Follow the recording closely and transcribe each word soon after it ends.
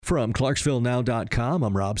From ClarksvilleNow.com,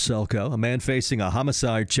 I'm Rob Selko. A man facing a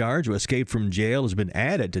homicide charge who escaped from jail has been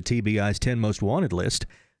added to TBI's 10 Most Wanted list.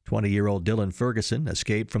 20-year-old Dylan Ferguson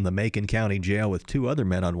escaped from the Macon County Jail with two other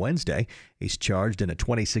men on Wednesday. He's charged in a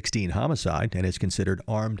 2016 homicide and is considered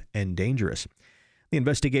armed and dangerous. The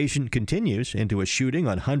investigation continues into a shooting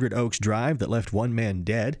on 100 Oaks Drive that left one man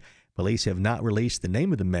dead. Police have not released the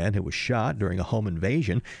name of the man who was shot during a home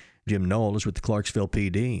invasion. Jim Knoll is with the Clarksville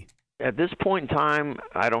PD. At this point in time,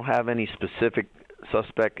 I don't have any specific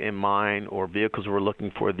suspect in mind or vehicles we're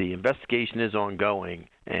looking for. The investigation is ongoing,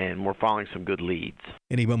 and we're following some good leads.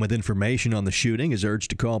 Anyone with information on the shooting is urged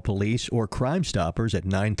to call police or Crime Stoppers at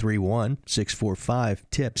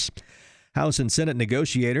 931-645-TIPS. House and Senate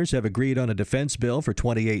negotiators have agreed on a defense bill for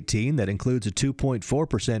 2018 that includes a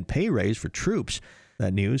 2.4% pay raise for troops.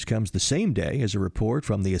 That news comes the same day as a report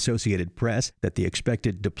from the Associated Press that the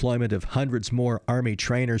expected deployment of hundreds more Army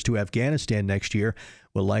trainers to Afghanistan next year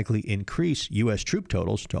will likely increase U.S. troop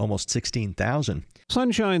totals to almost 16,000.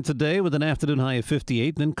 Sunshine today with an afternoon high of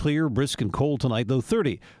 58, then clear, brisk, and cold tonight, low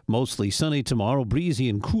 30. Mostly sunny tomorrow, breezy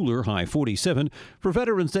and cooler, high 47. For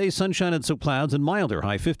Veterans Day, sunshine and some clouds and milder,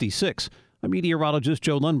 high 56. I'm meteorologist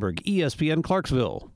Joe Lundberg, ESPN Clarksville.